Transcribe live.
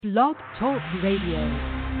Blog Talk Radio.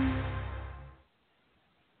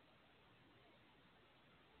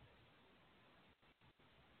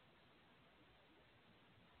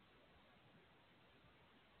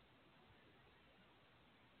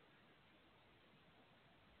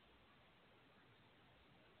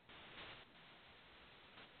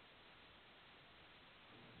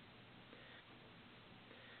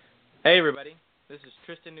 Hey everybody, this is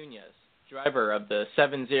Tristan Nunez, driver of the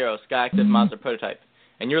 7.0 Skyactiv Mazda prototype,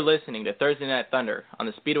 and you're listening to Thursday Night Thunder on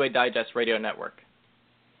the Speedway Digest Radio Network.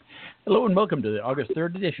 Hello and welcome to the August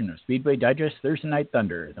 3rd edition of Speedway Digest Thursday Night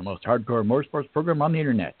Thunder, the most hardcore motorsports program on the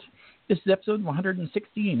internet. This is episode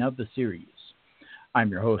 116 of the series. I'm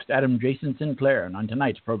your host, Adam Jason Sinclair, and on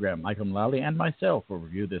tonight's program, Michael Mullally and myself will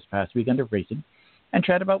review this past weekend of racing and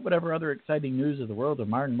chat about whatever other exciting news of the world of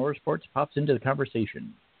modern motorsports pops into the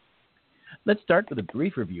conversation. Let's start with a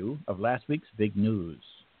brief review of last week's big news.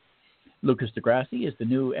 Lucas di Grassi is the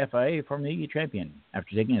new FIA Formula E champion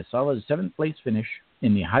after taking a solid 7th place finish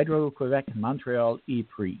in the Hydro-Quebec Montreal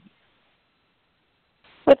E-Prix.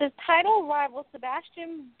 With his title rival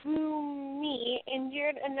Sebastian Buemi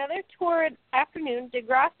injured another Tour afternoon, di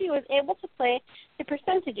Grassi was able to play the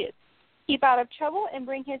percentages, keep out of trouble, and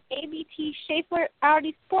bring his ABT Schaeffler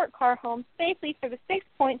Audi sport car home safely for the 6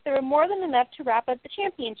 points that were more than enough to wrap up the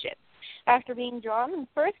championship. After being drawn in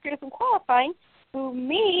first group in qualifying,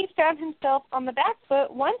 Buemi found himself on the back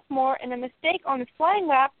foot once more, and a mistake on his flying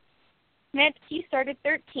lap meant he started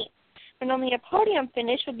 13th. But only a podium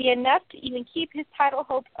finish would be enough to even keep his title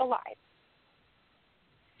hopes alive.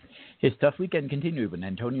 His tough weekend continued when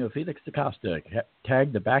Antonio Felix da Costa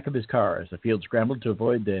tagged the back of his car as the field scrambled to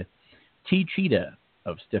avoid the T-Cheetah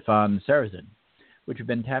of Stefan Sarrazin, which had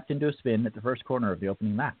been tapped into a spin at the first corner of the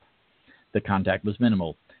opening lap. The contact was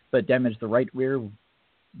minimal, but damaged the right rear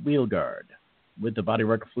wheel guard. With the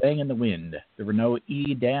bodywork flaying in the wind, the Renault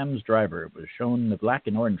E-Dams driver was shown the black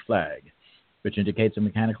and orange flag, which indicates a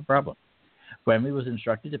mechanical problem. Buemi was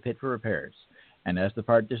instructed to pit for repairs, and as the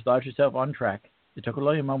part dislodged itself on track, it took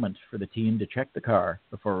only a moment for the team to check the car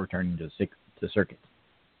before returning to the circuit.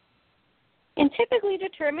 In typically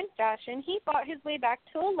determined fashion, he fought his way back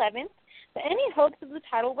to 11th, but any hopes of the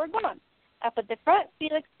title were gone. Up at the front,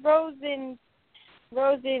 Felix Rosen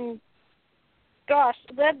led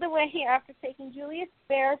the way after taking Julius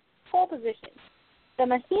Baer's pole position. The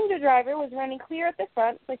Mahindra driver was running clear at the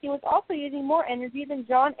front, but he was also using more energy than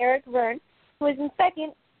Jean-Eric Verne, who was in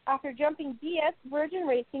second after jumping DS Virgin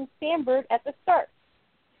Racing Sam Bird at the start.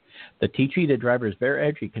 The T-Cheetah driver's bare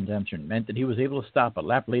energy consumption meant that he was able to stop a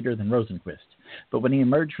lap later than Rosenquist, but when he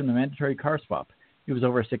emerged from the mandatory car swap, he was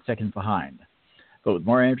over 6 seconds behind. But with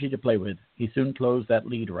more energy to play with, he soon closed that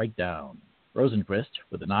lead right down. Rosenquist,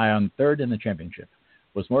 with an eye on third in the championship,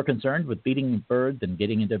 was more concerned with beating Bird than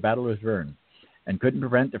getting into battle with Verne, and couldn't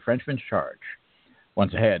prevent the Frenchman's charge.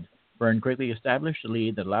 Once ahead, Verne quickly established a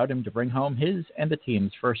lead that allowed him to bring home his and the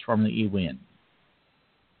team's first Formula E win.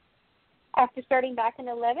 After starting back in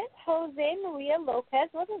 11th, Jose Maria Lopez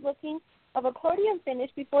wasn't looking of a podium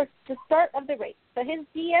finish before the start of the race, but his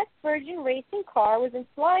DS Virgin Racing car was in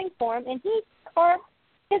flying form, and he carved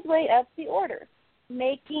his way up the order.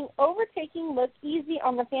 Making overtaking look easy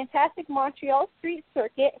on the fantastic Montreal street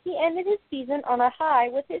circuit, he ended his season on a high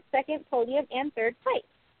with his second podium and third place.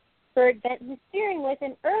 Bird bent his steering with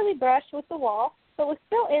an early brush with the wall, but was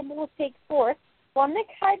still able to take fourth, while Nick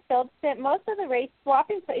Heidfeld spent most of the race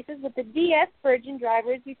swapping places with the DS Virgin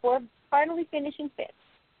drivers before finally finishing fifth.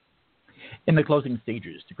 In the closing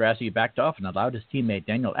stages, di Grassi backed off and allowed his teammate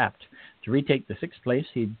Daniel Abt to retake the 6th place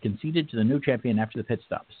he'd conceded to the new champion after the pit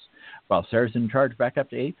stops, while Sarrazin charged back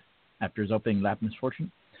up to 8th after his opening lap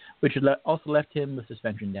misfortune, which had also left him with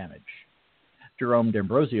suspension damage. Jerome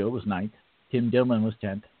D'Ambrosio was 9th, Tim Dillman was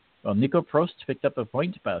 10th, while Nico Prost picked up a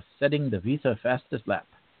point by setting the Visa fastest lap.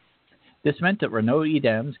 This meant that Renault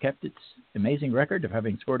E-Dams kept its amazing record of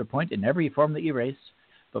having scored a point in every Formula E race,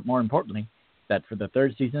 but more importantly, that for the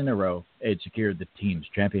 3rd season in a row, it had secured the team's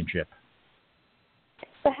championship.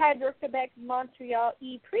 The Hydro-Quebec Montreal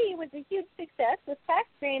E-Prix was a huge success with packed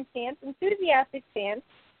grandstands, enthusiastic fans,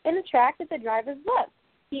 and a track that the drivers loved.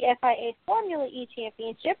 The FIA Formula E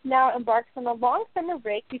Championship now embarks on a long summer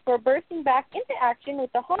break before bursting back into action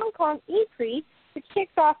with the Hong Kong E-Prix, which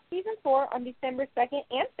kicks off Season 4 on December 2nd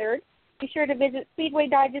and 3rd. Be sure to visit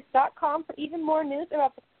SpeedwayDigest.com for even more news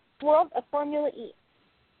about the world of Formula E.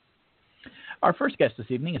 Our first guest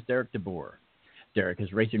this evening is Derek DeBoer. Derek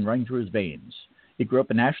has racing running through his veins. He grew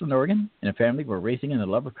up in Ashland, Oregon, in a family where racing and the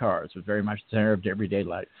love of cars was very much the center of everyday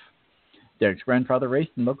life. Derek's grandfather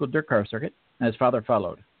raced in the local dirt car circuit, and his father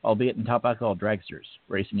followed, albeit in top alcohol dragsters,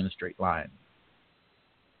 racing in a straight line.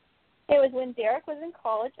 It was when Derek was in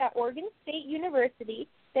college at Oregon State University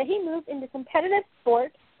that he moved into competitive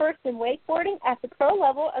sports, first in wakeboarding at the pro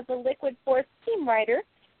level as a liquid force team rider.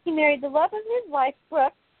 He married the love of his life,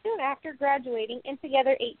 Brooke, soon after graduating, and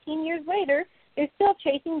together 18 years later, they're still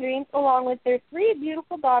chasing dreams along with their 3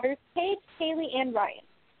 beautiful daughters, Paige, Haley, and Ryan.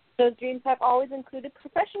 Those dreams have always included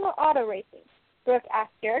professional auto racing. Brooke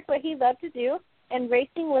asked Derek what he loved to do, and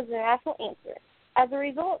racing was the natural answer. As a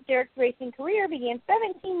result, Derek's racing career began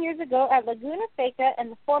 17 years ago at Laguna Seca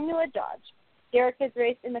and the Formula Dodge. Derek has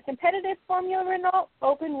raced in the competitive Formula Renault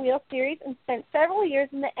Open Wheel Series and spent several years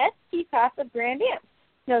in the ST class of Grand Am.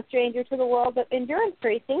 No stranger to the world of endurance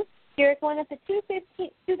racing, Derek won at the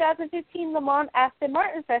 2015 Le Mans Aston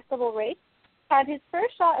Martin Festival race, had his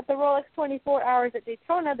first shot at the Rolex 24 Hours at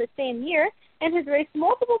Daytona the same year, and has raced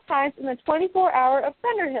multiple times in the 24 Hour of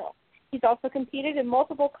Thunderhill. He's also competed in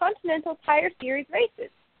multiple Continental Tire Series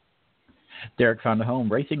races. Derek found a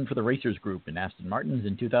home racing for the Racers Group in Aston Martin's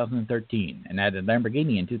in 2013 and added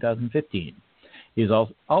Lamborghini in 2015. He is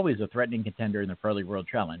always a threatening contender in the Pirelli World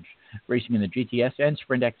Challenge, racing in the GTS and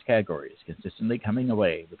Sprint X categories, consistently coming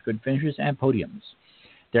away with good finishes and podiums.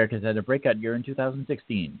 Derek has had a breakout year in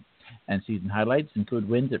 2016, and season highlights include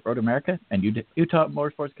wins at Road America and Utah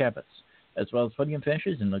Motorsports Campus, as well as podium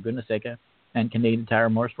finishes in Laguna Seca and Canadian Tire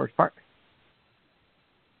Motorsports Park.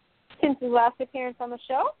 Since his last appearance on the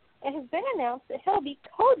show, it has been announced that he'll be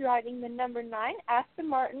co-driving the number 9 Aston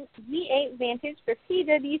Martin V8 Vantage for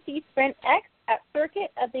PWC Sprint X at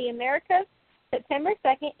Circuit of the Americas September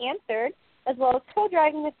 2nd and 3rd, as well as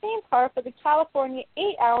co-driving the same car for the California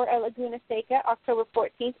 8-Hour at Laguna Seca October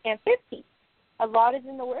 14th and 15th. A lot is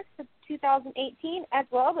in the works for 2018 as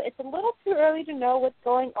well, but it's a little too early to know what's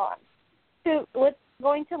going to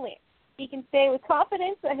land. He can say with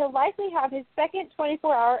confidence that he'll likely have his second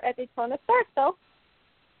 24-hour at Daytona start, though.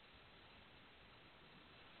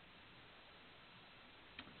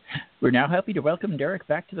 We're now happy to welcome Derek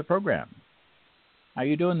back to the program. How are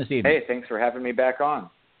you doing this evening? Hey, thanks for having me back on.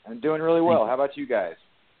 I'm doing really well. How about you guys?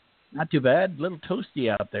 Not too bad. A little toasty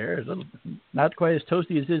out there. Not quite as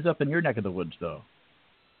toasty as it is up in your neck of the woods, though.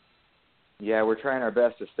 Yeah, we're trying our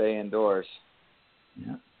best to stay indoors.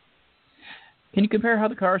 Yeah. Can you compare how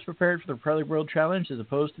the car is prepared for the Pirelli World Challenge as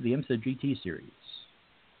opposed to the IMSA GT Series?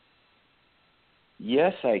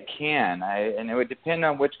 Yes, I can. And it would depend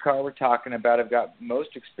on which car we're talking about. I've got most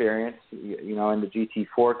experience, in the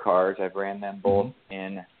GT4 cars. I've ran them both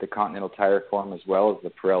in the Continental Tire form as well as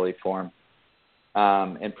the Pirelli form.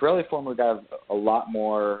 In Pirelli form, we've got a lot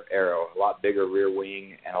more aero, a lot bigger rear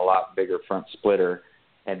wing, and a lot bigger front splitter.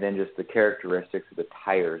 And then just the characteristics of the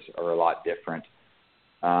tires are a lot different.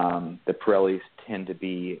 The Pirellis tend to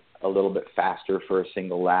be a little bit faster for a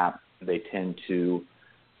single lap. They tend to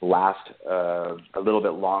last a little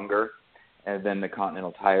bit longer than the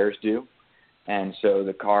Continental tires do. And so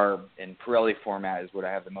the car in Pirelli format is what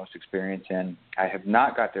I have the most experience in. I have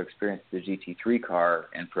not got to experience the GT3 car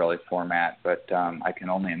in Pirelli format, but I can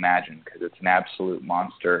only imagine because it's an absolute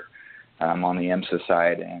monster on the IMSA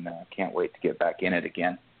side, and can't wait to get back in it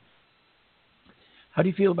again. How do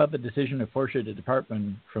you feel about the decision of Porsche to depart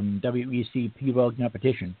from WEC P-World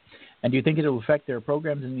competition, and do you think it will affect their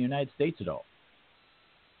programs in the United States at all?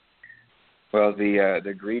 Well,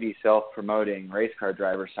 the greedy, self-promoting race car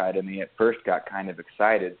driver side of me at first got kind of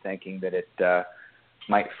excited, thinking that it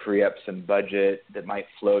might free up some budget that might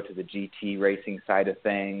flow to the GT racing side of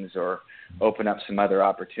things or open up some other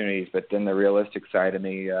opportunities. But then the realistic side of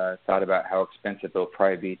me thought about how expensive it'll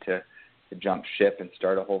probably be to jump ship and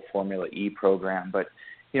start a whole Formula E program. But,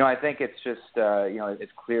 I think it's just,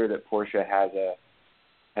 it's clear that Porsche has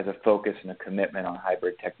a focus and a commitment on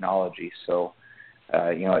hybrid technology. So,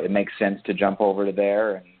 it makes sense to jump over to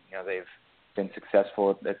there, and they've been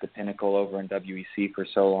successful at the pinnacle over in WEC for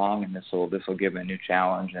so long, and this will give them a new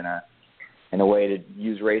challenge and a way to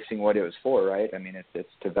use racing what it was for, right? I mean, it's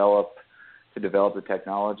to develop the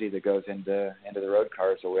technology that goes into the road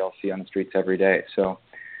cars that we all see on the streets every day. So,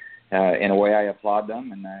 in a way, I applaud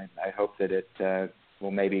them, and I hope that it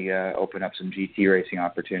will maybe open up some GT racing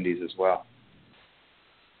opportunities as well.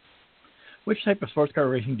 Which type of sports car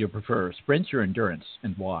racing do you prefer, sprints or endurance,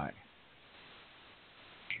 and why?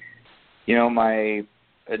 My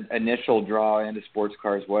initial draw into sports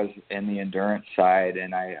cars was in the endurance side,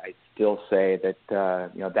 and I still say that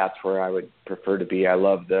that's where I would prefer to be. I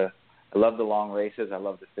love the long races. I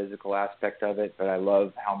love the physical aspect of it, but I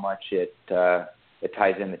love how much it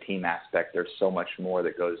ties in the team aspect. There's so much more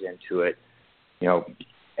that goes into it.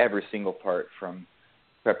 Every single part from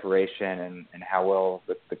preparation and how well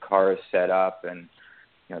the car is set up, and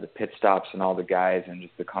the pit stops and all the guys, and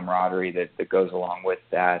just the camaraderie that goes along with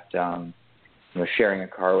that. sharing a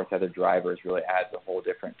car with other drivers really adds a whole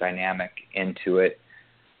different dynamic into it.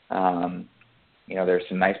 There's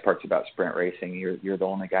some nice parts about sprint racing. You're the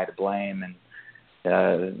only guy to blame, and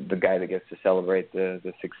the guy that gets to celebrate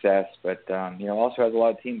the success, but also has a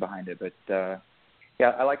lot of team behind it. But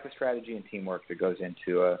I like the strategy and teamwork that goes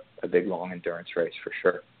into a big long endurance race for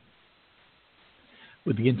sure.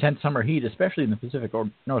 With the intense summer heat, especially in the Pacific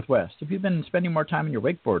Northwest, have you been spending more time in your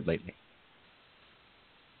wakeboard lately?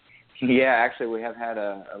 Yeah, actually, we have had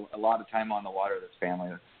a lot of time on the water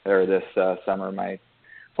this summer. My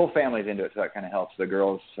whole family's into it, so that kind of helps. The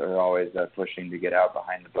girls are always pushing to get out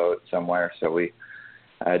behind the boat somewhere. So we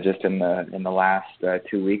just in the last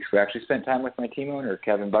 2 weeks, we actually spent time with my team owner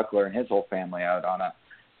Kevin Buckler and his whole family out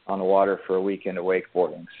on the water for a weekend of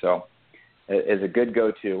wakeboarding. So it is a good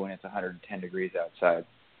go-to when it's 110 degrees outside.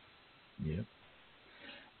 Yeah.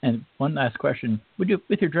 And one last question: with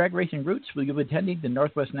your drag racing roots, will you be attending the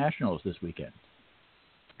Northwest Nationals this weekend?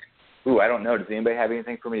 Ooh, I don't know. Does anybody have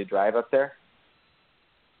anything for me to drive up there?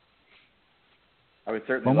 I would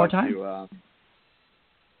certainly love to.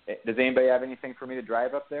 Does anybody have anything for me to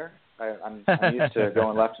drive up there? I'm used to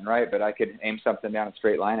going left and right, but I could aim something down a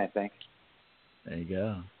straight line, I think. There you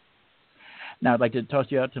go. Now I'd like to toss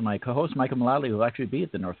you out to my co-host, Michael Mullally, who will actually be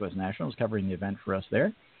at the Northwest Nationals covering the event for us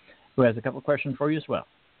there, who has a couple of questions for you as well.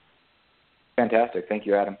 Fantastic. Thank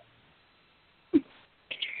you, Adam.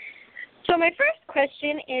 So my first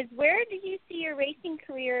question is, where do you see your racing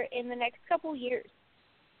career in the next couple years?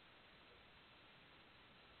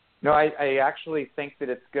 No, I actually think that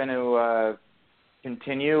it's going to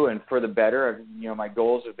continue and for the better. My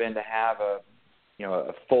goals have been to have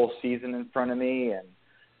a full season in front of me, and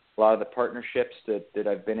a lot of the partnerships that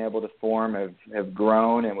I've been able to form have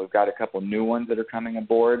grown, and we've got a couple new ones that are coming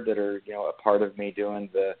aboard that are a part of me doing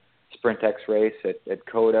the Sprint X race at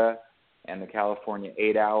COTA and the California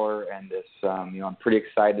 8-hour, and this I'm pretty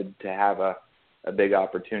excited to have a big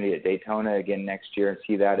opportunity at Daytona again next year and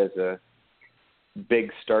see that as a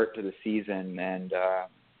big start to the season. And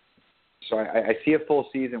so I see a full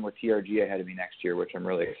season with TRG ahead of me next year, which I'm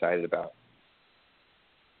really excited about.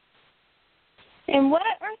 And what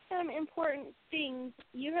are some important things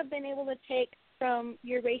you have been able to take from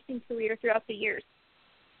your racing career throughout the years?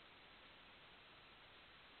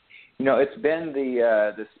 It's been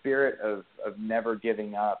the spirit of never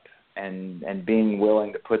giving up and being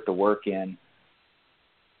willing to put the work in.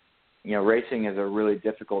 Racing is a really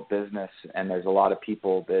difficult business, and there's a lot of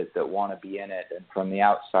people that want to be in it. And from the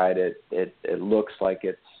outside, it looks like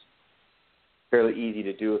it's fairly easy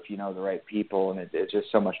to do if you know the right people, and it's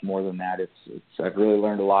just so much more than that. I've really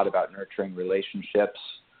learned a lot about nurturing relationships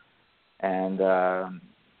and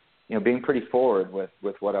being pretty forward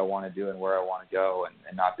with what I want to do and where I want to go,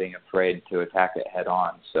 and not being afraid to attack it head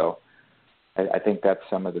on. So I think that's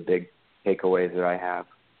some of the big takeaways that I have.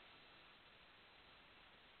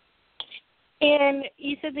 And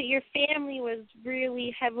you said that your family was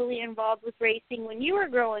really heavily involved with racing when you were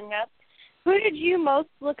growing up. Who did you most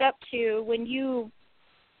look up to when you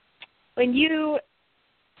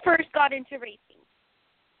first got into racing?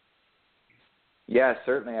 Yeah,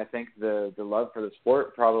 certainly. I think the love for the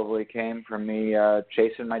sport probably came from me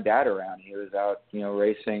chasing my dad around. He was out,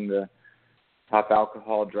 racing the top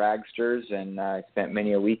alcohol dragsters, and I spent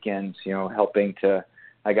many a weekends,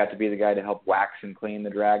 I got to be the guy to help wax and clean the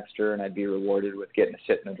dragster, and I'd be rewarded with getting to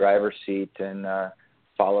sit in the driver's seat and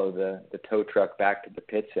follow the tow truck back to the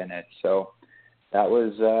pits in it. So that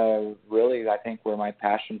was really, I think, where my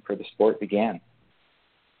passion for the sport began.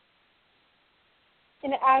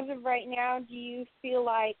 And as of right now, do you feel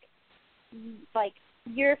like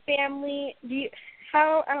your family, I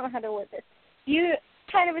don't know how to word this, do you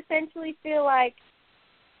kind of essentially feel like,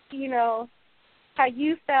 how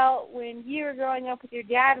you felt when you were growing up with your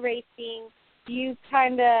dad racing, do you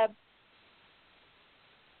kind of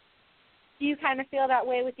feel that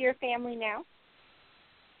way with your family now?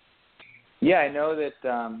 Yeah, I know that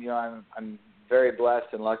I'm very blessed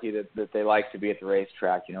and lucky that they like to be at the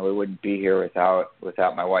racetrack. We wouldn't be here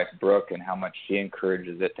without my wife Brooke, and how much she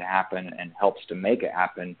encourages it to happen and helps to make it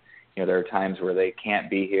happen. There are times where they can't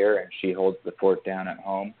be here and she holds the fort down at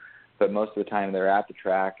home, but most of the time they're at the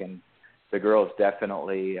track. And the girls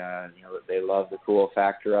definitely, they love the cool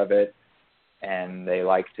factor of it, and they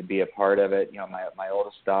like to be a part of it. My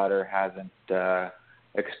oldest daughter hasn't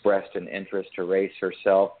expressed an interest to race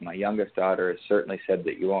herself. My youngest daughter has certainly said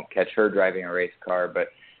that you won't catch her driving a race car, but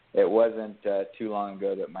it wasn't too long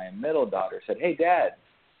ago that my middle daughter said, "Hey, Dad,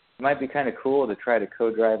 it might be kind of cool to try to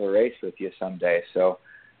co-drive a race with you someday." So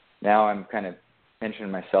now I'm kind of pinching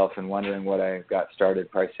myself and wondering what I got started,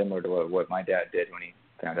 probably similar to what my dad did when he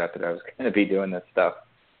found out that I was going to be doing this stuff.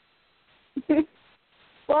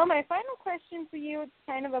 Well, my final question for you is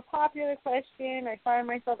kind of a popular question. I find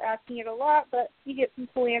myself asking it a lot, but you get some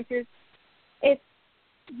cool answers. If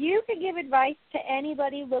you could give advice to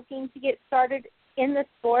anybody looking to get started in the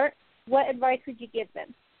sport, what advice would you give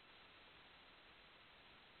them?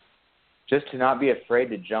 Just to not be afraid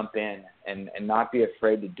to jump in and not be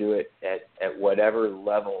afraid to do it at whatever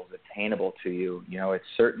level is attainable to you. You know, it's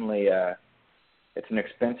certainly it's an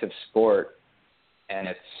expensive sport, and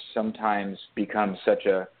it's sometimes becomes such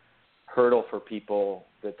a hurdle for people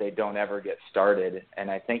that they don't ever get started. And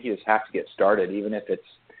I think you just have to get started, even if it's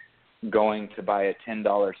going to buy a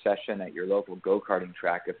 $10 session at your local go-karting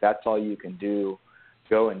track. If that's all you can do,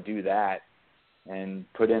 go and do that and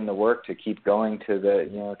put in the work to keep going to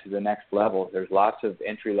the next level. There's lots of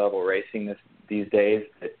entry-level racing these days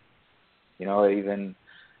that, even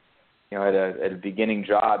at a beginning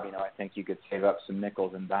job, I think you could save up some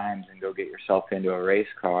nickels and dimes and go get yourself into a race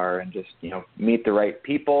car and just, meet the right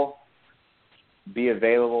people, be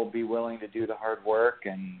available, be willing to do the hard work,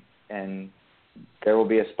 and there will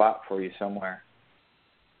be a spot for you somewhere.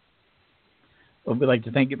 Well, we'd like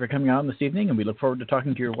to thank you for coming on this evening, and we look forward to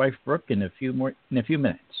talking to your wife, Brooke, in a few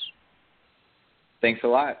minutes. Thanks a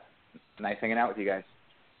lot. Nice hanging out with you guys.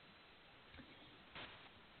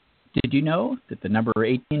 Did you know that the number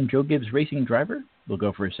 18 Joe Gibbs Racing driver will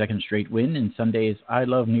go for a second straight win in Sunday's I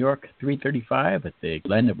Love New York 335 at the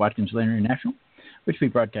Glen at Watkins Glen International, which we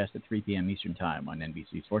broadcast at 3 p.m. Eastern Time on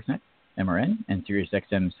NBC Sportsnet, MRN, and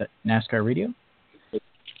SiriusXM NASCAR Radio?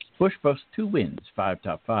 Busch boasts 2 wins, 5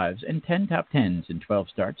 top 5s, and 10 top 10s in 12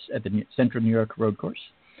 starts at the Central New York Road Course.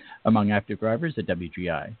 Among active drivers at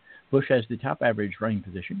WGI, Busch has the top average running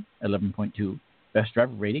position, 11.2, best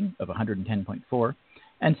driver rating of 110.4,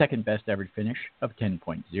 and second best average finish of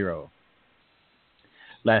 10.0.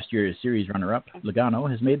 Last year's series runner-up, Logano,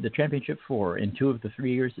 has made the championship 4 in 2 of the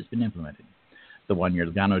 3 years it's been implemented. The 1 year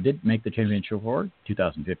Logano did make the championship 4,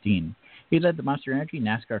 2015, he led the Monster Energy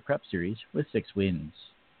NASCAR Cup Series with 6 wins.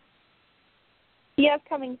 The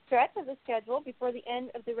upcoming stretch of the schedule before the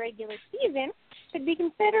end of the regular season could be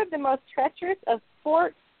considered the most treacherous of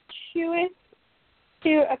fortuitous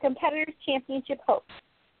to a competitor's championship hopes.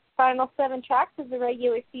 Final 7 tracks of the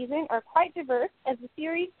regular season are quite diverse, as the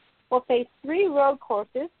series will face 3 road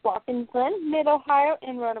courses, Watkins Glen, Mid-Ohio,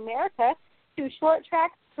 and Road America, 2 short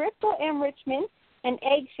tracks, Bristol and Richmond, an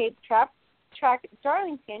egg-shaped track at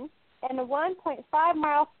Darlington, and a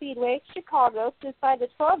 1.5-mile speedway, Chicago, to decide the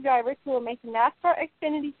 12 drivers who will make the NASCAR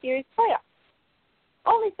Xfinity Series playoffs.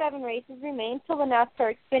 Only 7 races remain till the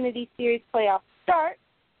NASCAR Xfinity Series playoffs start,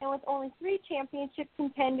 and with only 3 championship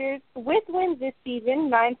contenders with wins this season,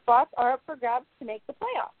 9 spots are up for grabs to make the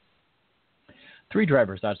playoffs. 3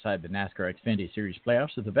 drivers outside the NASCAR Xfinity Series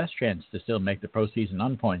playoffs with the best chance to still make the postseason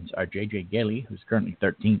on points are J.J. Gailey, who's currently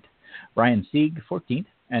 13th, Ryan Sieg, 14th,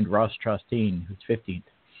 and Ross Chastain, who's 15th.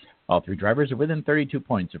 All 3 drivers are within 32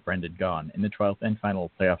 points of Brendan Gaughan in the 12th and final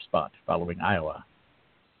playoff spot following Iowa.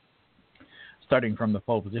 Starting from the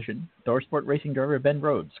pole position, ThorSport Racing driver Ben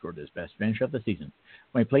Rhodes scored his best finish of the season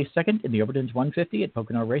when he placed second in the Overton's 150 at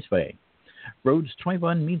Pocono Raceway. Rhodes'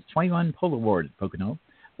 21 means 21 pole award at Pocono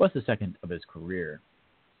was the second of his career.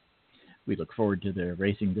 We look forward to the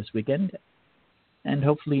racing this weekend, and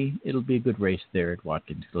hopefully it'll be a good race there at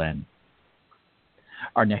Watkins Glen.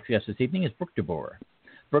 Our next guest this evening is Brooke DeBoer.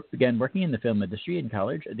 Brooke began working in the film industry in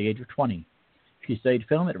college at the age of 20. She studied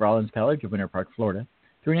film at Rollins College of Winter Park, Florida,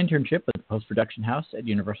 through an internship at the post-production house at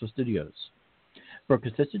Universal Studios. Brooke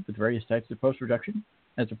assisted with various types of post-production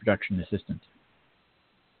as a production assistant.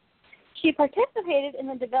 She participated in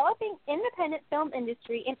the developing independent film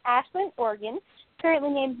industry in Ashland, Oregon,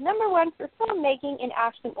 currently named number 1 for filmmaking in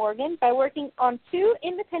Ashland, Oregon, by working on 2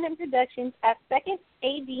 independent productions as second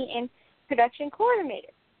AD and production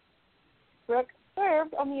coordinator. Brooke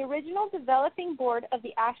served on the original developing board of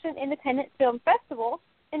the Ashland Independent Film Festival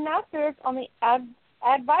and now serves on the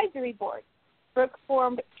advisory board. Brooke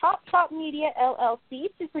formed Top Media LLC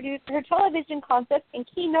to produce her television concepts and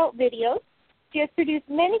keynote videos. She has produced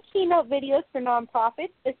many keynote videos for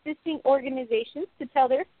nonprofits, assisting organizations to tell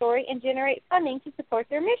their story and generate funding to support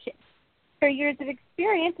their mission. Her years of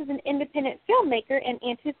experience as an independent filmmaker and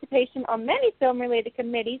anticipation on many film-related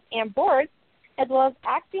committees and boards, as well as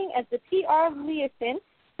acting as the PR liaison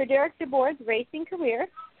for Derek DeBoer's racing career,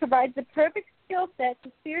 provides the perfect skill set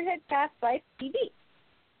to spearhead Fast Life TV.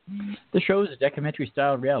 The show is a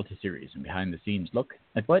documentary-style reality series and behind-the-scenes look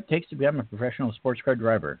at what it takes to become a professional sports car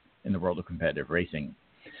driver in the world of competitive racing.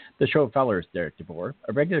 The show follows Derek DeBoer,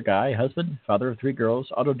 a regular guy, husband, father of 3 girls,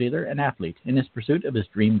 auto dealer, and athlete, in his pursuit of his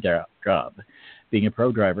dream job, being a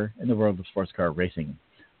pro driver in the world of sports car racing,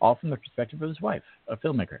 all from the perspective of his wife, a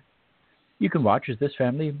filmmaker. You can watch as this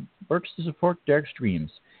family works to support Derek's dreams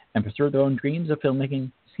and pursue their own dreams of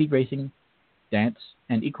filmmaking, ski racing, dance,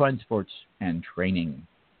 and equine sports and training.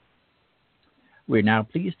 We're now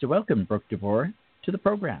pleased to welcome Brooke DeVore to the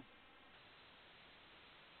program.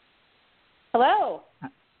 Hello.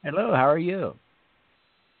 Hello, how are you?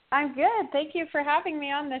 I'm good. Thank you for having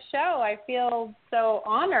me on the show. I feel so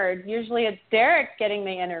honored. Usually it's Derek getting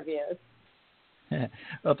the interviews.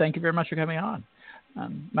 Well, thank you very much for coming on.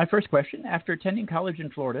 My first question, after attending college in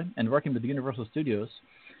Florida and working with the Universal Studios,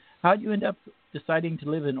 how did you end up deciding to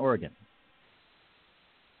live in Oregon?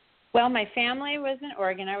 Well, my family was in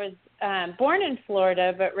Oregon. I was born in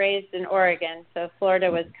Florida but raised in Oregon, so Florida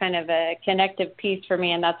was kind of a connective piece for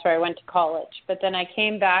me, and that's where I went to college. But then I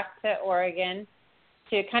came back to Oregon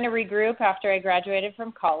to kind of regroup after I graduated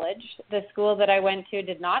from college. The school that I went to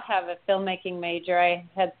did not have a filmmaking major. I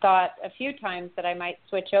had thought a few times that I might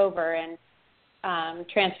switch over and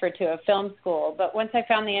transfer to a film school. But once I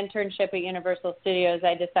found the internship at Universal Studios,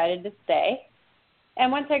 I decided to stay.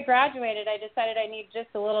 And once I graduated, I decided I need just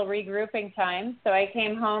a little regrouping time. So I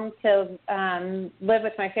came home to live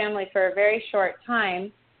with my family for a very short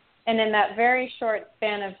time. And in that very short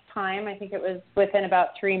span of time, I think it was within about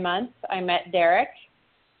 3 months, I met Derek.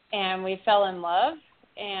 And we fell in love.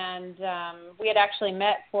 And we had actually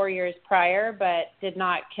met 4 years prior, but did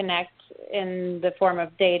not connect in the form of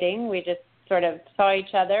dating. We just sort of saw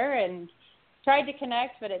each other and tried to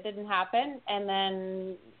connect, but it didn't happen. And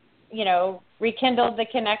then, rekindled the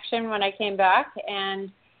connection when I came back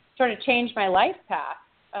and sort of changed my life path.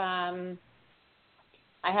 I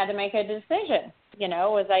had to make a decision.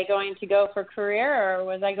 Was I going to go for career or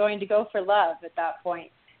was I going to go for love at that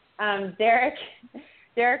point? Derek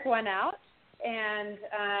went out, and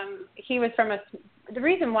he was from the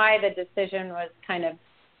reason why the decision was kind of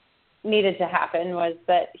needed to happen was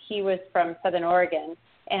that he was from Southern Oregon,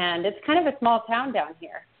 and it's kind of a small town down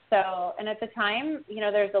here. So, and at the time,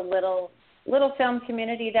 there's a little film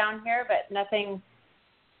community down here, but nothing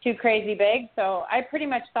too crazy big. So I pretty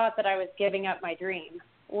much thought that I was giving up my dream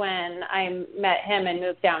when I met him and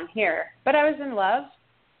moved down here. But I was in love,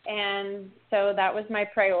 and so that was my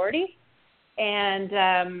priority.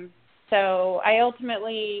 And so I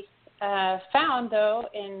ultimately found, though,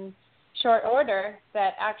 in short order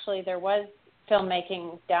that actually there was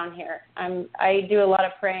filmmaking down here. I do a lot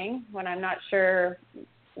of praying when I'm not sure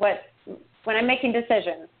when I'm making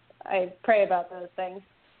decisions. I pray about those things.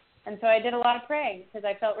 And so I did a lot of praying because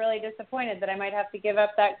I felt really disappointed that I might have to give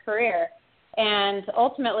up that career. And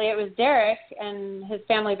ultimately it was Derek and his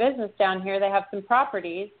family business down here. They have some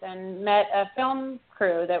properties, and met a film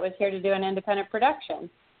crew that was here to do an independent production.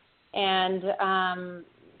 And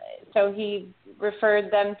so he referred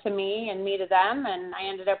them to me and me to them, and I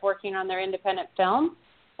ended up working on their independent film.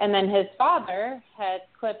 And then his father had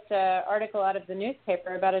clipped an article out of the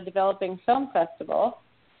newspaper about a developing film festival,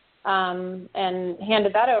 and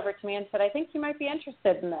handed that over to me and said, I think you might be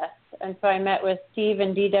interested in this. And so I met with Steve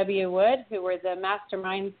and D.W. Wood, who were the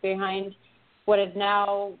masterminds behind what is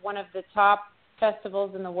now one of the top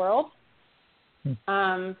festivals in the world.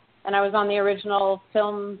 And I was on the original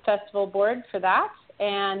film festival board for that,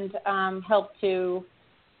 and helped to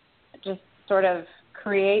just sort of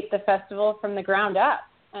create the festival from the ground up.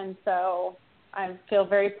 And so I feel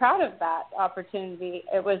very proud of that opportunity.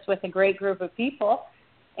 It was with a great group of people,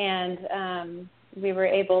 and we were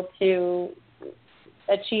able to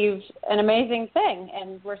achieve an amazing thing.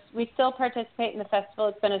 And we still participate in the festival.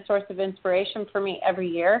 It's been a source of inspiration for me every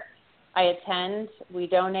year. I attend, we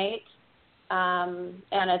donate, and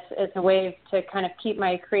it's a way to kind of keep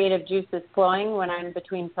my creative juices flowing when I'm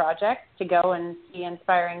between projects, to go and see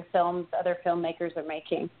inspiring films other filmmakers are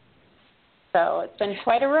making. So it's been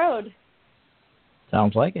quite a road.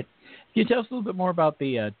 Sounds like it. Can you tell us a little bit more about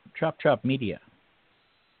the Chop Chop Media?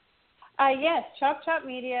 Yes, Chop Chop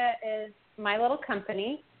Media is my little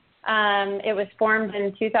company. It was formed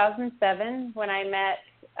in 2007 when I met,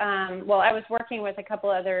 I was working with a couple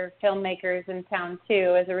other filmmakers in town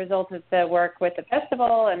too, as a result of the work with the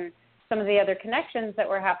festival and some of the other connections that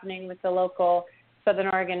were happening with the local Southern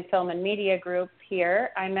Oregon Film and Media Group here.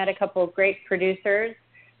 I met a couple of great producers,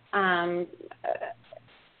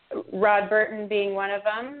 Rod Burton being one of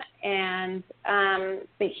them, and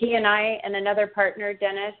he and I and another partner,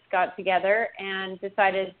 Dennis, got together and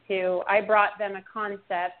decided I brought them a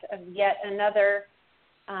concept of yet another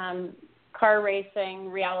car racing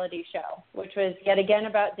reality show, which was yet again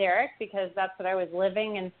about Derek, because that's what I was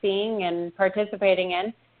living and seeing and participating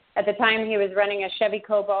in. At the time, he was running a Chevy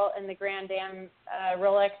Cobalt in the Grand Am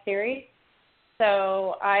Rolex Series.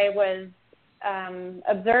 So I was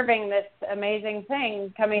observing this amazing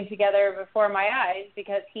thing coming together before my eyes,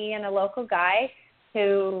 because he and a local guy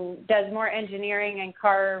who does more engineering and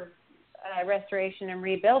car restoration and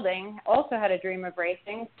rebuilding also had a dream of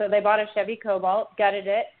racing. So they bought a Chevy Cobalt, gutted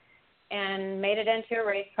it, and made it into a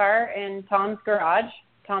race car in Tom's garage.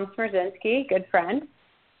 Tom Smerzinski, good friend.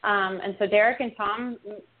 And so Derek and Tom,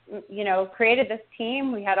 created this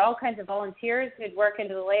team. We had all kinds of volunteers who'd work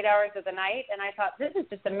into the late hours of the night, and I thought, this is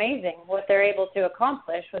just amazing what they're able to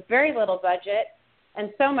accomplish with very little budget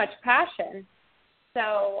and so much passion.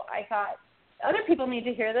 So I thought, other people need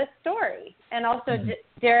to hear this story. And also,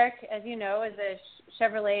 Derek, as you know, is a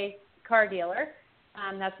Chevrolet car dealer.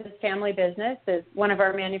 That's his family business. Is one of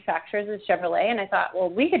our manufacturers is Chevrolet. And I thought,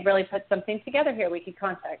 well, we could really put something together here. We could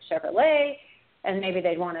contact Chevrolet, and maybe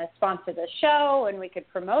they'd want to sponsor the show, and we could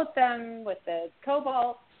promote them with the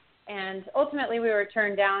Cobalt. And ultimately, we were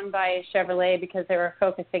turned down by Chevrolet because they were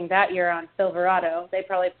focusing that year on Silverado. They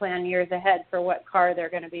probably plan years ahead for what car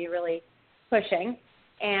they're going to be really pushing.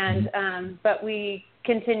 And but we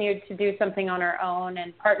continued to do something on our own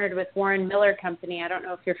and partnered with Warren Miller Company. I don't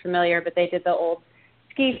know if you're familiar, but they did the old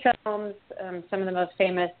ski films, some of the most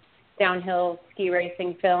famous downhill ski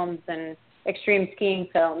racing films and extreme skiing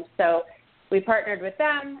films. So we partnered with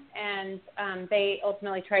them, and they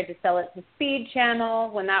ultimately tried to sell it to Speed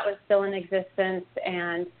Channel when that was still in existence,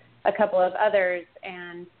 and a couple of others.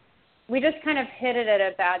 And we just kind of hit it at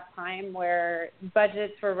a bad time where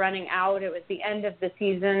budgets were running out. It was the end of the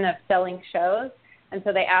season of selling shows. And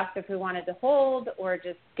so they asked if we wanted to hold or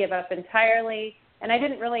just give up entirely. And I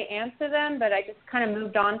didn't really answer them, but I just kind of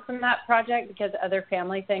moved on from that project because other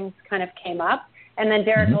family things kind of came up. And then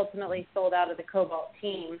Derek ultimately sold out of the Cobalt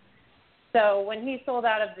team. So when he sold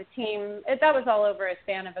out of the team, that was all over a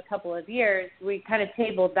span of a couple of years. We kind of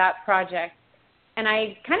tabled that project. And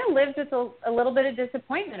I kind of lived with a little bit of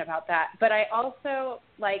disappointment about that. But I also,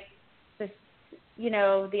 this,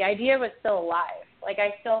 the idea was still alive.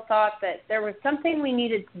 I still thought that there was something we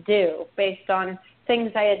needed to do based on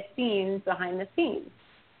things I had seen behind the scenes.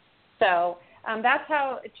 So that's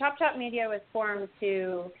how Chop Chop Media was formed,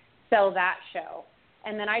 to sell that show.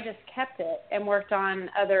 And then I just kept it and worked on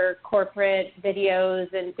other corporate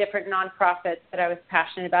videos and different nonprofits that I was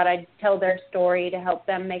passionate about. I'd tell their story to help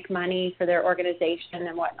them make money for their organization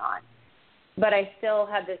and whatnot. But I still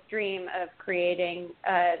had this dream of creating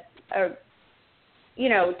a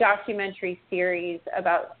documentary series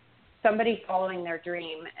about somebody following their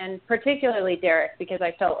dream, and particularly Derek, because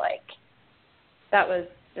I felt like that was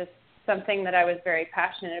just something that I was very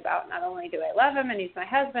passionate about. Not only do I love him and he's my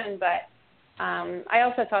husband, but I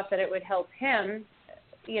also thought that it would help him,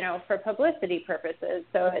 for publicity purposes.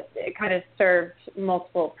 So it kind of served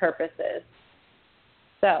multiple purposes.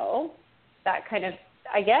 So that kind of,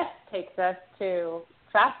 I guess, takes us to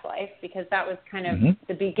Fast Life, because that was kind of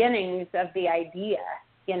the beginnings of the idea,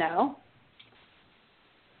 So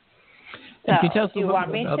can you tell us do you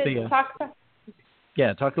want me to talk about?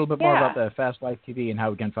 Yeah, talk a little bit more about the Fast Life TV and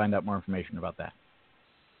how we can find out more information about that.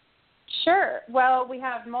 Sure. Well, we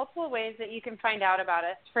have multiple ways that you can find out about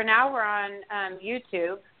us. For now, we're on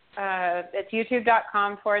YouTube. It's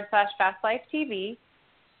youtube.com/FastLifeTV.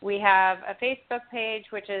 We have a Facebook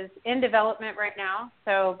page, which is in development right now.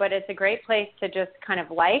 But it's a great place to just kind of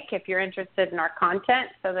if you're interested in our content,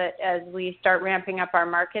 so that as we start ramping up our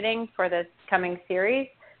marketing for this coming series,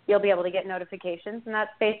 you'll be able to get notifications. And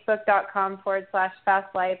that's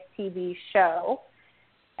Facebook.com/FastLifeTV show.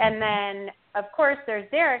 And then, of course, there's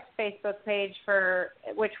Derek's Facebook page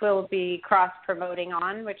which we'll be cross-promoting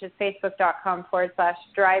on, which is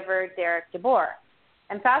Facebook.com/driver Derek DeBoer.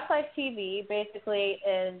 And Fast Life TV basically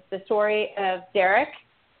is the story of Derek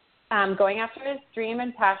going after his dream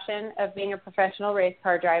and passion of being a professional race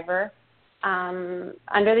car driver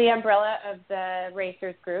under the umbrella of the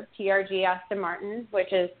Racers Group, TRG Aston Martin,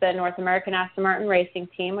 which is the North American Aston Martin racing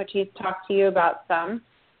team, which he's talked to you about some.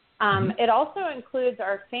 It also includes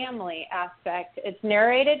our family aspect. It's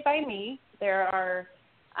narrated by me. There are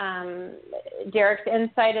Derek's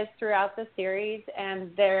insight is throughout the series,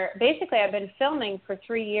 and basically I've been filming for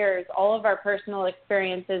 3 years all of our personal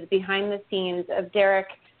experiences behind the scenes of Derek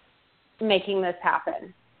making this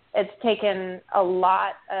happen. It's taken a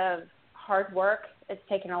lot of hard work. It's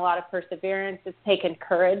taken a lot of perseverance. It's taken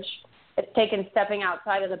courage. It's taken stepping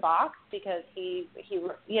outside of the box, because he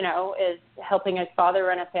is helping his father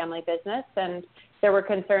run a family business, and there were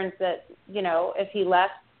concerns that, if he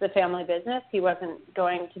left the family business, he wasn't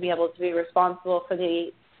going to be able to be responsible for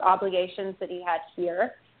the obligations that he had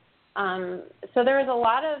here. So there was a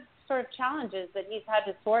lot of sort of challenges that he's had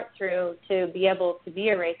to sort through to be able to be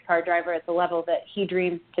a race car driver at the level that he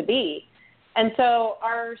dreams to be. And so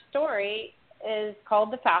our story is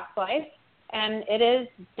called The Fast Life, and it is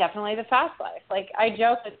definitely the fast life. Like, I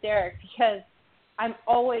joke with Derek because I'm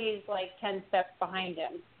always like 10 steps behind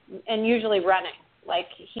him and usually running. Like,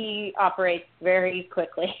 he operates very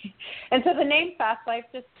quickly. And so the name Fast Life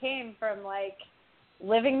just came from, like,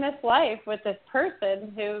 living this life with this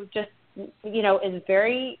person who just, you know, is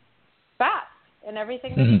very fast in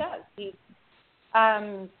everything that he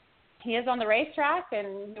does. He is on the racetrack,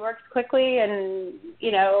 and he works quickly, and,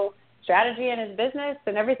 you know, strategy in his business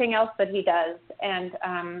and everything else that he does.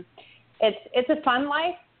 And it's a fun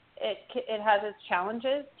life. It has its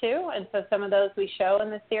challenges too, and so some of those we show in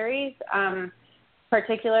the series,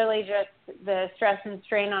 particularly just the stress and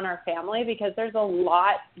strain on our family, because there's a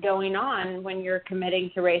lot going on when you're committing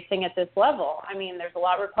to racing at this level. I mean, there's a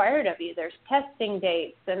lot required of you. There's testing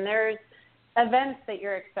dates, and there's events that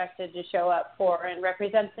you're expected to show up for and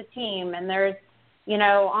represent the team, and there's, you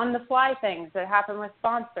know, on-the-fly things that happen with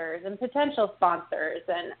sponsors and potential sponsors.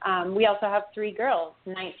 And we also have 3 girls,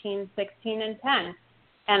 19, 16, and 10.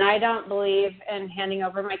 And I don't believe in handing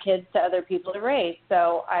over my kids to other people to raise.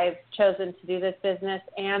 So I've chosen to do this business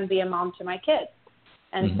and be a mom to my kids.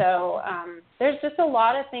 And so there's just a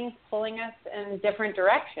lot of things pulling us in different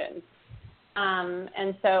directions.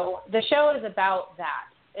 And so the show is about that.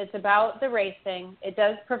 It's about the racing. It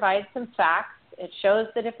does provide some facts. It shows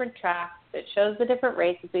the different tracks. It shows the different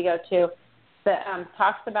races we go to. That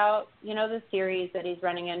talks about, you know, the series that he's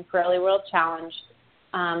running in for Early World Challenge.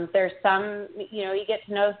 There's some, you know, you get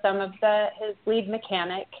to know some of his lead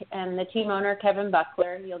mechanic and the team owner, Kevin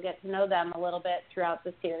Buckler. You'll get to know them a little bit throughout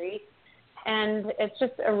the series. And it's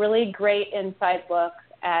just a really great inside look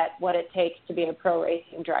at what it takes to be a pro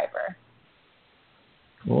racing driver.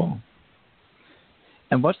 Cool.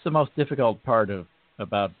 And what's the most difficult part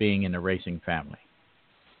about being in a racing family?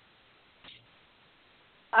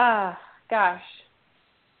 Gosh.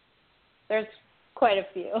 There's quite a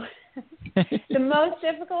few. The most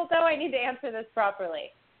difficult, though, I need to answer this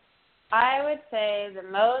properly. I would say the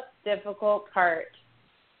most difficult part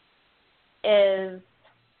is,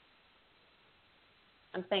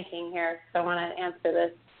 I'm thinking here, so I want to answer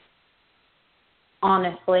this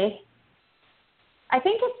honestly. I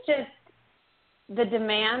think it's just the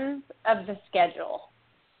demands of the schedule.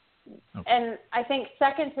 Okay. And I think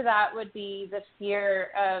second to that would be the fear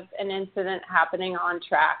of an incident happening on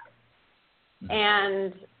track.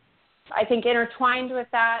 And I think intertwined with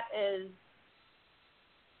that is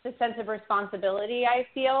the sense of responsibility I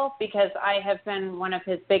feel, because I have been one of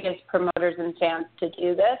his biggest promoters and fans to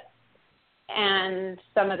do this. And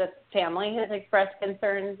some of the family has expressed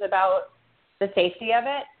concerns about the safety of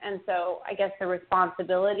it. And so I guess the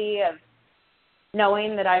responsibility of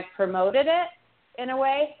knowing that I've promoted it in a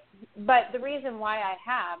way. But the reason why I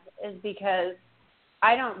have is because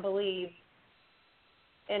I don't believe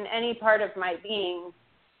in any part of my being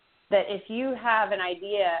that if you have an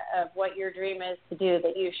idea of what your dream is to do,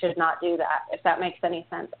 that you should not do that, if that makes any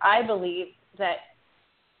sense. I believe that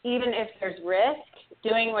even if there's risk,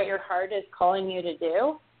 doing what your heart is calling you to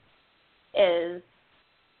do is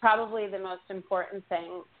probably the most important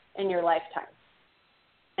thing in your lifetime.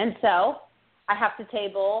 And so I have to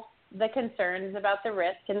table the concerns about the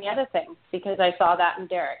risk and the other things, because I saw that in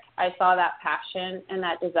Derek. I saw that passion and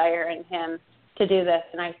that desire in him to do this,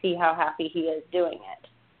 and I see how happy he is doing it.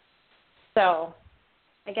 So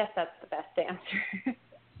I guess that's the best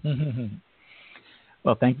answer.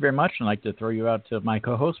 Well, thank you very much. I'd like to throw you out to my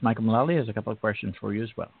co-host, Michael Mullally, has a couple of questions for you as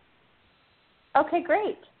well. Okay,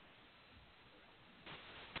 great.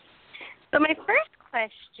 So my first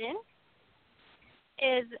question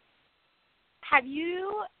is, have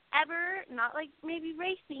you ever, not like maybe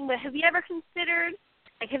racing, but have you ever considered,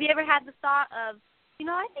 like have you ever had the thought of, you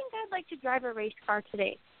know, I think I'd like to drive a race car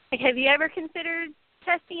today? Like, have you ever considered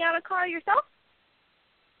testing out a car yourself?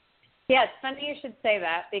 Yeah, it's funny you should say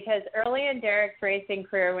that, because early in Derek's racing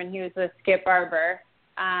career, when he was with Skip Barber,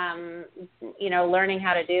 you know, learning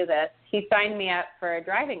how to do this, he signed me up for a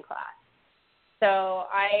driving class. So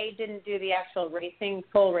I didn't do the actual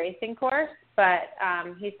full racing course, but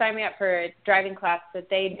he signed me up for a driving class that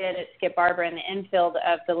they did at Skip Barber in the infield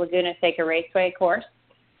of the Laguna Seca Raceway course.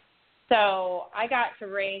 So I got to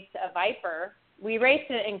race a Viper. We raced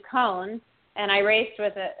it in cones, and I raced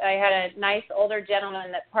with I had a nice older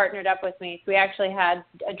gentleman that partnered up with me. So we actually had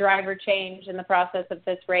a driver change in the process of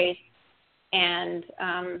this race, and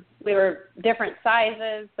we were different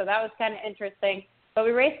sizes, so that was kind of interesting. But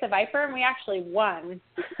we raced the Viper, and we actually won.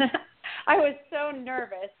 I was so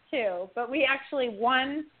nervous, too, but we actually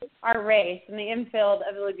won our race in the infield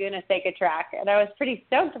of the Laguna Seca track, and I was pretty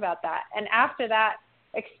stoked about that. And after that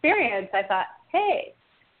experience, I thought, hey,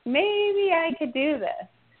 maybe I could do this.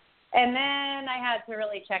 And then I had to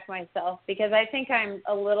really check myself because I think I'm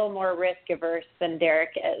a little more risk averse than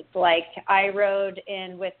Derek is. Like, I rode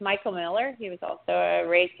in with Michael Miller. He was also a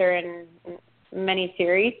racer in many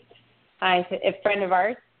series, a friend of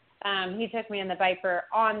ours. He took me in the Viper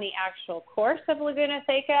on the actual course of Laguna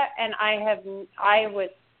Seca, and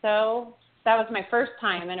that was my first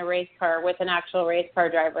time in a race car with an actual race car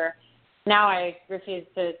driver. Now I refuse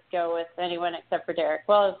to go with anyone except for Derek.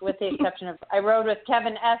 Well, with the exception of, I rode with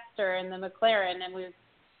Kevin Esther in the McLaren, and we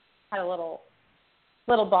had a little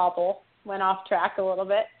bobble, went off track a little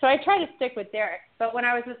bit. So I try to stick with Derek. But when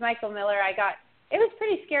I was with Michael Miller, it was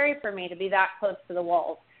pretty scary for me to be that close to the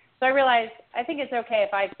walls. So I realized I think it's okay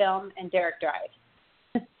if I film and Derek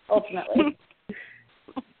drives, ultimately.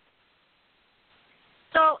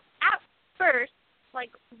 So at first,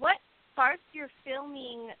 like, what sparked your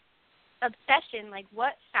filming obsession? Like,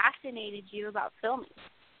 what fascinated you about filming?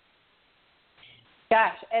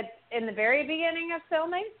 Gosh, in the very beginning of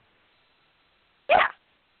filming? Yeah.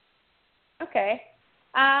 Okay.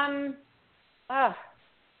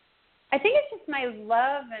 I think it's just my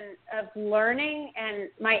love of learning and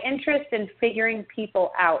my interest in figuring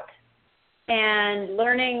people out and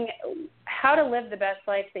learning how to live the best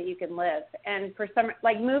life that you can live. And for some,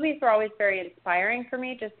 like, movies were always very inspiring for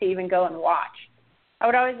me just to even go and watch. I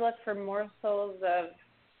would always look for morsels of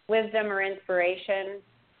wisdom or inspiration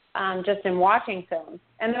just in watching films.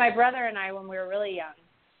 And then my brother and I, when we were really young,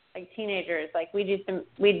 like teenagers, like we'd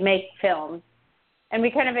make films and we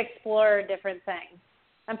kind of explore different things.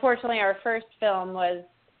 Unfortunately, our first film was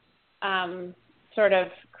sort of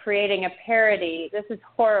creating a parody. This is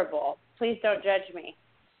horrible. Please don't judge me.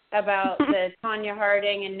 About the Tonya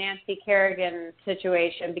Harding and Nancy Kerrigan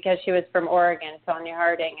situation because she was from Oregon, Tonya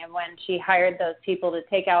Harding, and when she hired those people to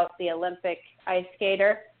take out the Olympic ice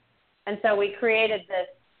skater. And so we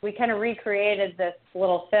kind of recreated this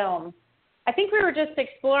little film. I think we were just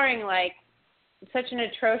exploring, like, such an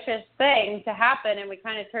atrocious thing to happen, and we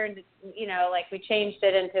kind of turned, like, we changed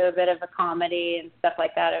it into a bit of a comedy and stuff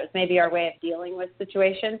like that. It was maybe our way of dealing with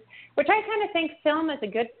situations, which I kind of think film is a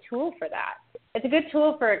good tool for that. It's a good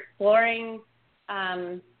tool for exploring,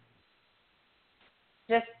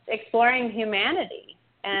 just exploring humanity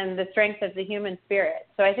and the strength of the human spirit.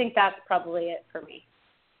 So I think that's probably it for me.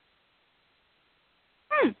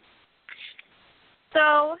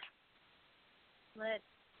 So,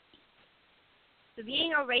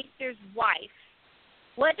 being a racer's wife,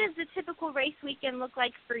 what does the typical race weekend look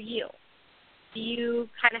like for you? Do you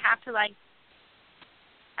kind of have to, like,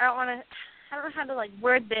 I don't know how to, like,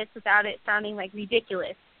 word this without it sounding, like,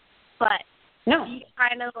 ridiculous, but no. You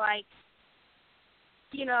kind of, like,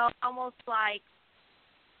 almost like,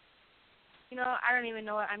 I don't even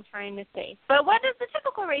know what I'm trying to say. But what does the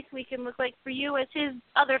typical race weekend look like for you as his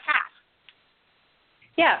other half?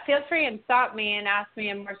 Yeah, feel free and stop me and ask me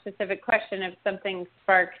a more specific question if something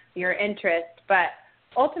sparks your interest. But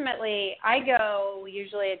ultimately, I go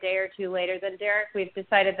usually a day or two later than Derek. We've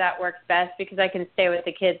decided that works best because I can stay with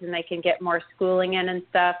the kids and they can get more schooling in and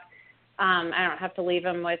stuff. I don't have to leave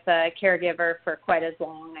them with a caregiver for quite as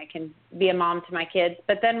long. I can be a mom to my kids.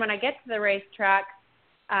 But then when I get to the racetrack,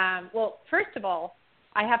 first of all,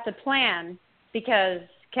 I have to plan because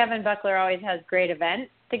Kevin Buckler always has great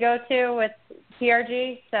events to go to with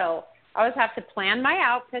TRG. So I always have to plan my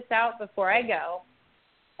outfits out before I go.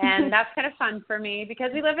 And that's kind of fun for me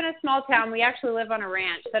because we live in a small town. We actually live on a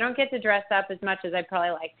ranch, so I don't get to dress up as much as I'd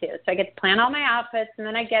probably like to. So I get to plan all my outfits, and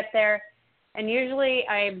then I get there. And usually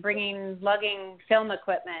I'm lugging film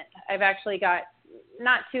equipment. I've actually got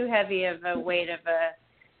not too heavy of a weight of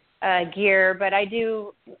a gear, but I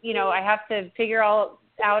do, I have to figure out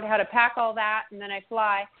how to pack all that, and then I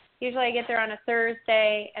fly. Usually I get there on a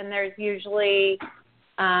Thursday, and there's usually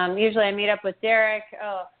I meet up with Derek.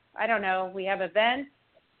 I don't know. We have events.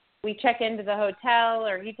 We check into the hotel,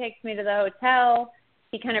 or he takes me to the hotel.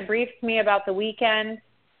 He kind of briefs me about the weekend.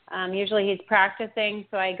 Usually he's practicing,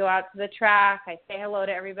 so I go out to the track. I say hello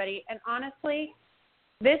to everybody. And honestly,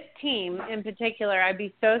 this team in particular, I'd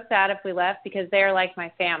be so sad if we left because they're like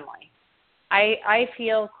my family. I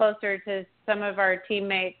feel closer to some of our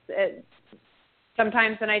teammates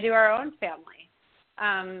sometimes than I do our own family.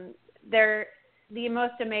 They're the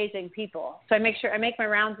most amazing people. So I make my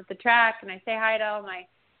rounds at the track, and I say hi to all my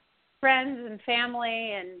friends and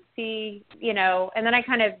family and see, and then I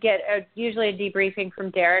kind of get usually a debriefing from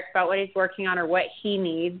Derek about what he's working on or what he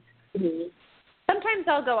needs. Mm-hmm. Sometimes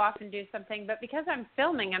I'll go off and do something, but because I'm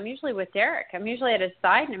filming, I'm usually with Derek. I'm usually at his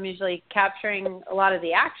side, and I'm usually capturing a lot of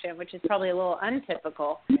the action, which is probably a little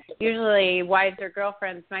untypical. Usually wives or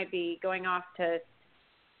girlfriends might be going off to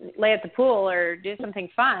lay at the pool or do something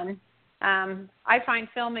fun, I find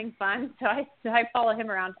filming fun, so I follow him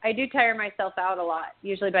around. I do tire myself out a lot.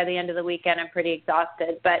 Usually by the end of the weekend, I'm pretty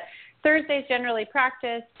exhausted. But Thursday's generally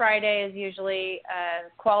practice. Friday is usually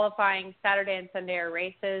qualifying. Saturday and Sunday are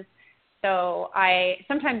races. So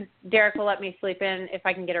sometimes Derek will let me sleep in if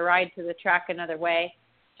I can get a ride to the track another way,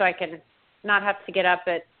 so I can not have to get up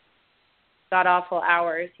at god awful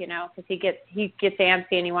hours, because he gets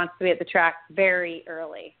antsy and he wants to be at the track very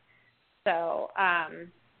early. So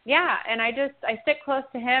and I stick close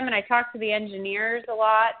to him and I talk to the engineers a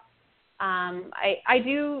lot. I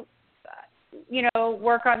do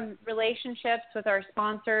work on relationships with our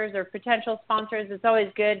sponsors or potential sponsors. It's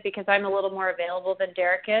always good because I'm a little more available than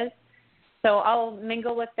Derek is. So I'll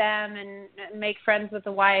mingle with them and make friends with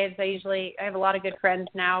the wives. I have a lot of good friends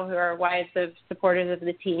now who are wives of supporters of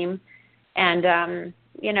the team. And,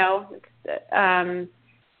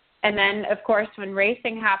 and then, of course, when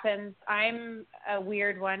racing happens, I'm a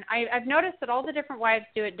weird one. I've noticed that all the different wives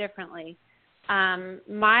do it differently.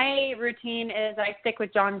 My routine is I stick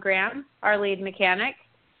with John Graham, our lead mechanic,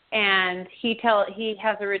 and he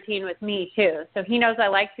has a routine with me too. So he knows I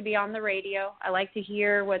like to be on the radio. I like to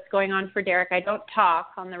hear what's going on for Derek. I don't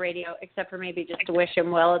talk on the radio except for maybe just to wish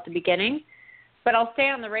him well at the beginning. But I'll stay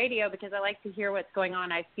on the radio because I like to hear what's going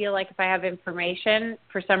on. I feel like if I have information,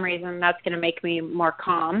 for some reason, that's going to make me more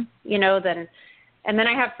calm, and then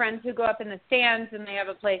I have friends who go up in the stands and they have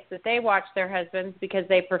a place that they watch their husbands because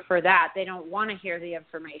they prefer that. They don't want to hear the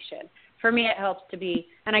information. For me, it helps to be,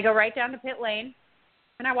 and I go right down to pit lane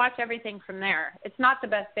and I watch everything from there. It's not the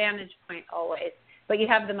best vantage point always, but you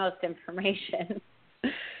have the most information.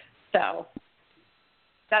 So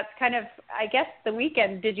that's kind of, I guess, the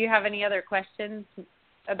weekend. Did you have any other questions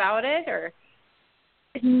about it, or?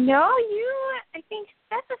 No, you, I think,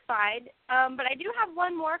 specified. But I do have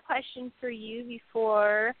one more question for you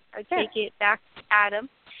before I take it back to Adam.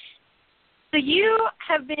 So you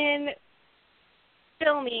have been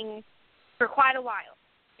filming for quite a while,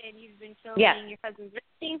 and you've been filming your husband's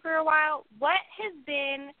racing for a while. What has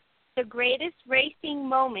been the greatest racing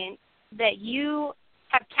moment that you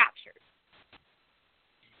have captured?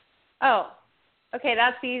 Oh, okay,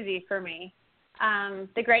 that's easy for me.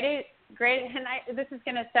 The greatest, and this is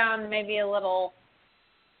going to sound maybe a little,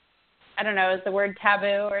 I don't know, is the word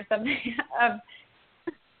taboo or something,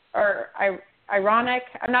 or ironic?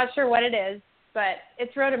 I'm not sure what it is, but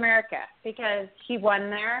it's Road America because he won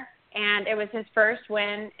there, and it was his first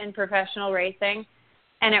win in professional racing,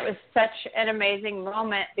 and it was such an amazing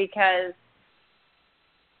moment because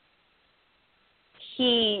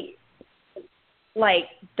he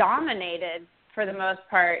dominated for the most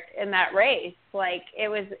part in that race. It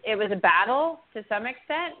was a battle to some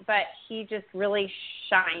extent, but he just really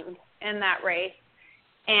shined in that race.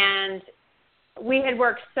 And we had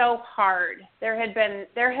worked so hard. There have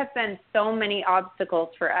been so many obstacles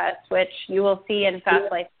for us, which you will see in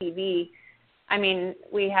Fast Life TV. I mean,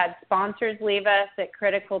 we had sponsors leave us at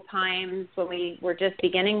critical times when we were just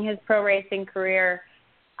beginning his pro racing career.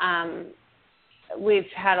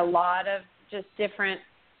 We've had a lot of just different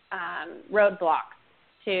roadblocks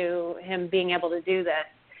to him being able to do this.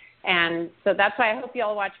 And so that's why I hope you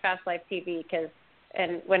all watch Fast Life TV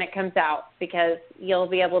when it comes out, because you'll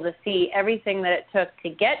be able to see everything that it took to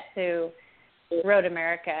get to Road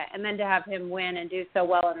America, and then to have him win and do so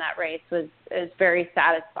well in that race is very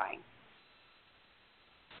satisfying.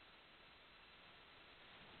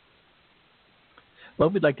 Well,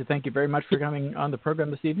 we'd like to thank you very much for coming on the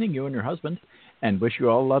program this evening, you and your husband, and wish you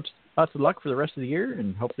all lots of luck for the rest of the year,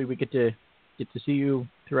 and hopefully we get to see you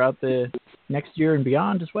throughout the next year and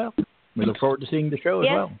beyond as well. We look forward to seeing the show as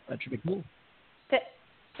well. That should be cool.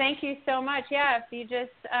 Thank you so much. Yeah, if you just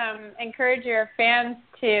encourage your fans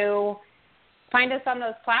to find us on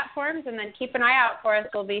those platforms and then keep an eye out for us.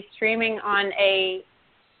 We'll be streaming on a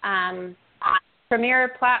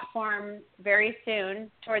premiere platform very soon,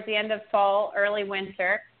 towards the end of fall, early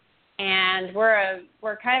winter. And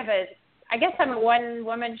we're kind of I guess I'm a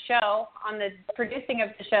one-woman show on the producing of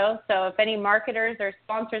the show. So if any marketers or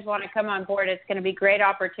sponsors want to come on board, it's going to be great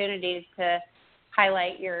opportunities to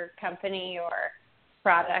highlight your company or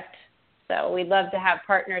product. So we'd love to have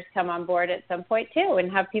partners come on board at some point too, and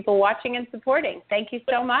have people watching and supporting. Thank you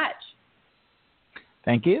so much.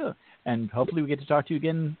 Thank you. And hopefully we get to talk to you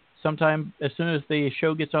again sometime as soon as the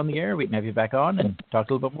show gets on the air. We can have you back on and talk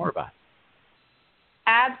a little bit more about it.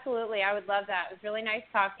 Absolutely. I would love that. It was really nice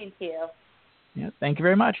talking to you. Yeah. Thank you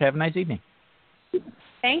very much. Have a nice evening.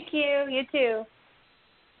 Thank you. You too.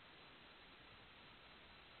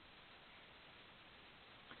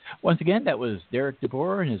 Once again, that was Derek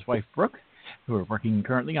DeBoer and his wife Brooke, who are working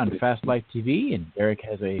currently on Fast Life TV. And Derek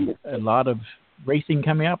has a lot of racing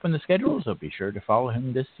coming up in the schedule, so be sure to follow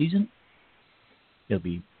him this season. He'll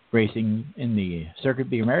be racing in the Circuit of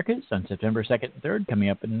the Americas on September 2nd and 3rd, coming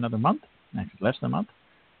up in another month. Actually, less than a month.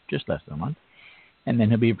 Just less than a month. And then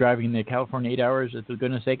he'll be driving the California 8 Hours at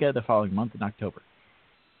Laguna Seca the following month in October.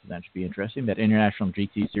 That should be interesting. That International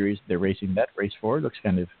GT Series they're racing that race for looks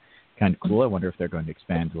kind of cool. I wonder if they're going to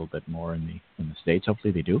expand a little bit more in the States.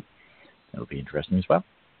 Hopefully they do. That'll be interesting as well.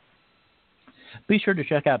 Be sure to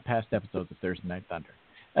check out past episodes of Thursday Night Thunder,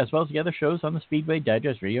 as well as the other shows on the Speedway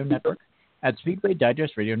Digest Radio Network at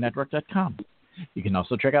SpeedwayDigestRadioNetwork.com. You can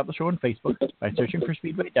also check out the show on Facebook by searching for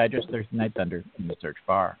Speedway Digest Thursday Night Thunder in the search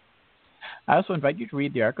bar. I also invite you to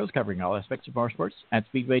read the articles covering all aspects of motorsports at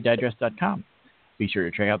SpeedwayDigest.com. Be sure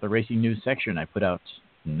to check out the racing news section. I put out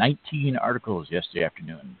 19 articles yesterday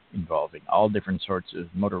afternoon involving all different sorts of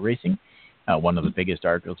motor racing. One of the biggest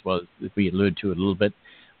articles was, that we alluded to it a little bit,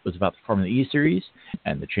 was about the Formula E Series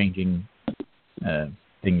and the changing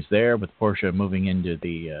things there, with Porsche moving into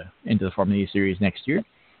the Formula E Series next year.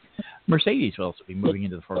 Mercedes will also be moving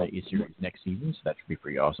into the Formula E Series next season, so that should be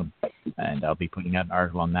pretty awesome. And I'll be putting out an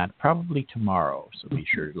article on that probably tomorrow, so be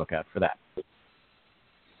sure to look out for that.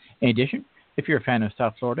 In addition, if you're a fan of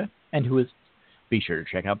South Florida, and who is, be sure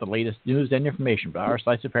to check out the latest news and information about our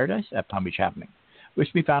slice of paradise at Palm Beach Happening,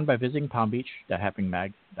 which can be found by visiting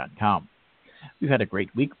palmbeach.happeningmag.com. We've had a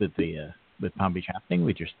great week with Palm Beach Happening.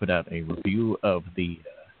 We just put out a review of the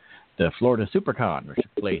Florida SuperCon, which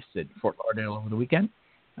took place at Fort Lauderdale over the weekend.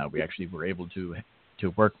 We actually were able to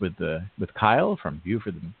work with Kyle from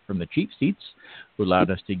the cheap seats, who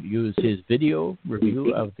allowed us to use his video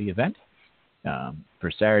review of the event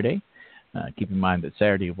for Saturday. Keep in mind that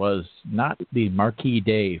Saturday was not the marquee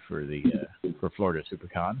day for Florida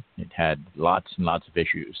SuperCon. It had lots and lots of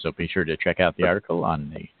issues, so be sure to check out the article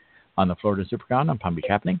on the Florida SuperCon on Palm Beach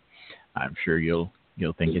Happening. I'm sure you'll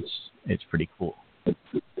think it's pretty cool.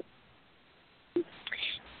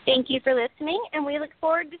 Thank you for listening, and we look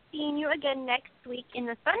forward to seeing you again next week in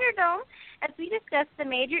the Thunderdome as we discuss the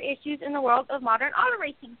major issues in the world of modern auto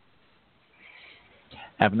racing.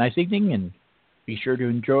 Have a nice evening, and be sure to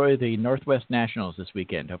enjoy the Northwest Nationals this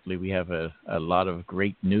weekend. Hopefully we have a lot of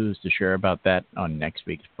great news to share about that on next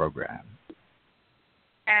week's program.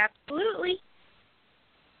 Absolutely.